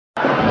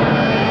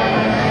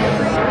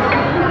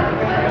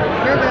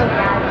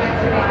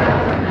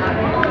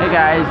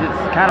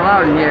it's kind of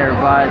loud in here,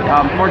 but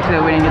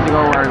unfortunately we didn't get to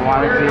go where we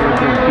wanted to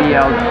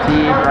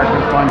BLT,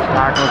 breakfast, lunch,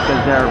 tacos,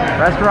 because their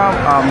restaurant,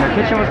 their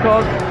kitchen was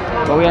closed.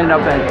 But we ended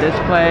up at this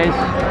place.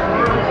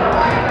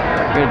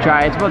 We're gonna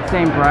try. It's about the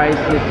same price.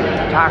 It's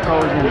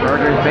tacos and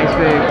burgers,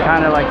 basically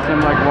kind of like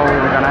similar to what we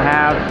were gonna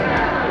have.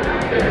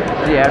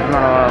 So yeah, if you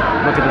want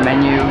to look at the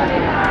menu,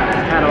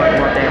 it's kind of like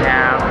what they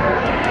have.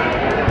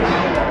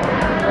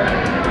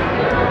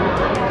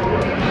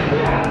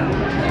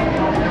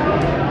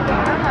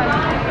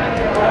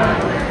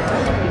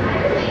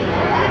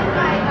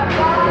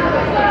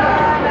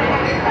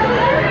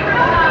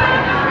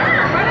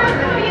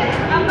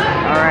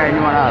 Alright,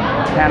 you want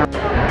to pan around?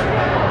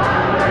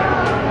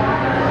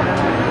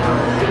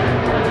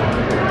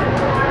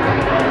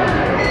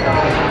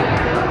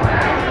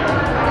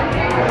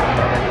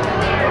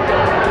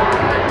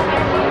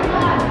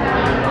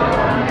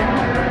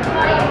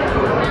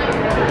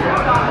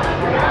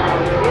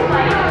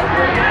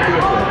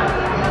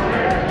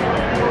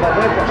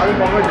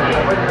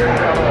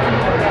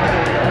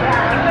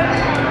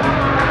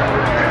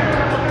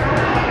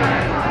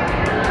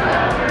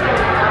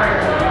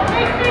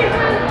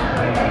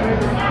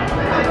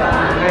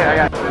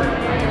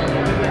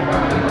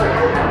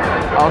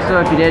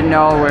 Also, if you didn't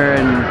know, we're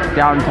in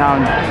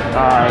downtown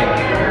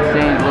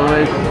St.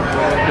 Louis.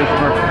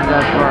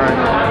 That's for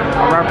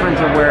a reference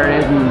of where it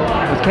is, and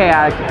it's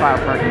chaotic to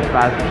find parking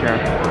spots for sure.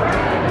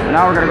 So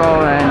now we're gonna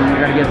go and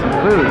we're gonna get some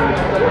food.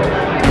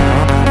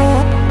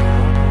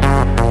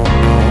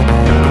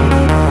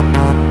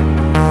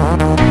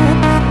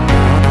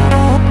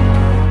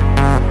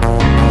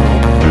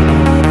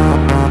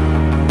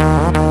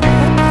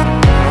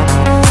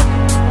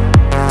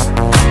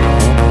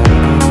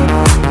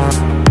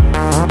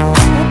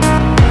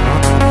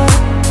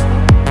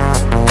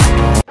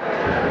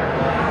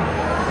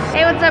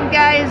 What's up,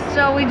 guys?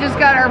 So we just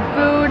got our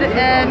food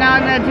and now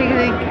I'm gonna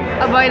take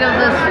a bite of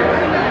this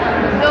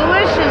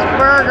delicious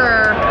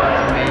burger.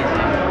 That's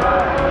amazing.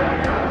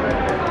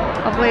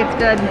 Hopefully it's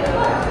good.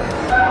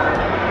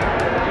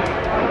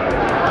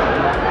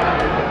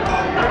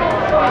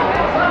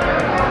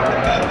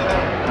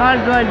 Not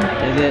good.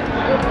 Is it?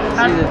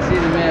 See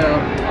the middle.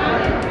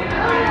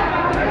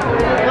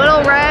 A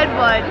little red,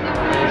 but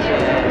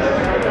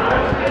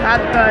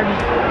that's good.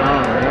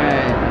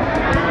 Alright.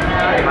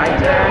 My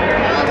turn.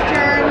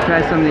 Let's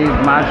try some of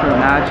these macho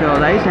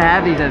nachos. I used to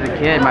have these as a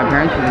kid. My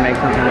parents used to make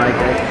something like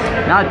this.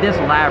 Not this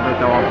elaborate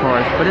though, of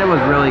course, but it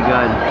was really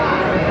good.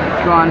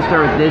 Let's go on and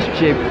start with this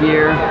chip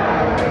here.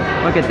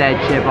 Look at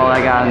that chip, all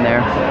I got in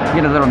there.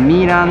 Get a little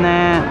meat on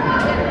that.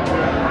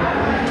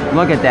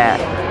 Look at that.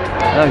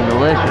 That looks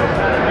delicious.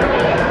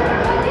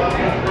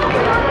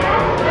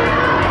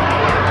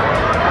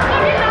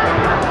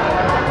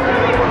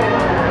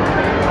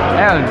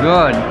 That was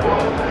good.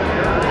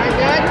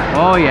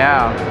 Oh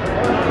yeah.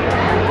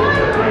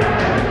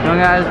 So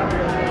guys,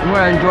 we're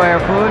going to enjoy our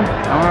food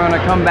and we're going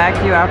to come back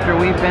to you after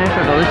we finish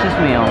our delicious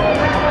meal.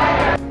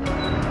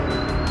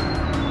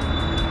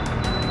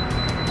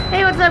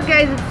 Hey, what's up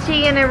guys? It's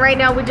Teagan and right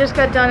now we just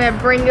got done at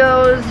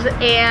Gringo's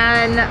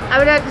and I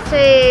would have to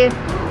say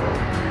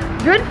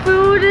good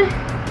food,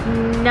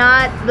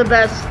 not the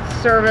best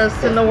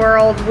service in the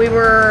world. We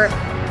were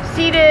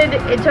seated.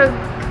 It took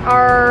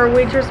our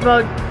waitress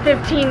about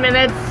 15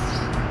 minutes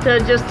to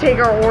just take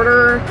our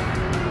order.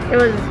 It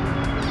was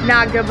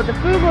not good, but the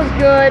food was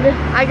good.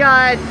 I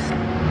got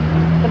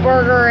the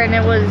burger and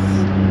it was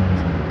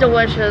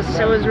delicious.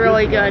 It was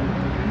really good.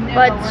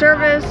 But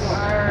service,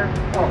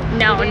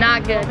 no,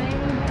 not good.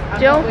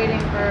 Jill? Waiting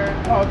for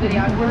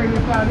video.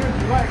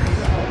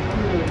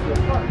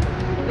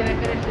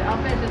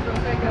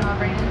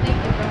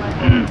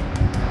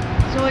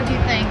 So what do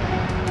you think?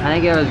 I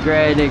think it was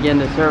great. Again,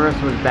 the service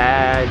was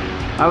bad.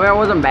 I mean, it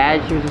wasn't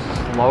bad. She was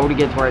just slow to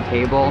get to our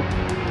table.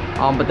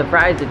 But the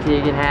fries that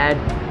Teagan had,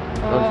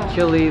 those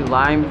chili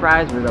lime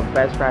fries were the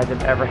best fries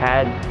I've ever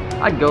had.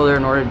 I'd go there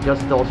and order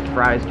just those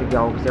fries to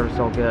go because they were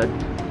so good.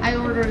 I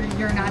ordered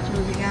your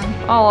nachos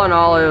again. All in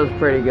all, it was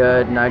pretty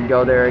good, and I'd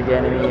go there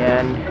again in the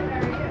end.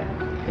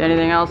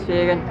 Anything else,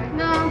 Teagan?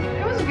 No,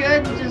 it was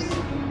good, just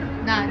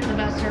not the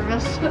best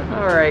service.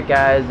 Alright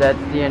guys, that's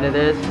the end of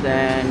this,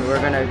 and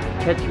we're gonna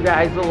catch you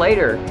guys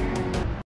later.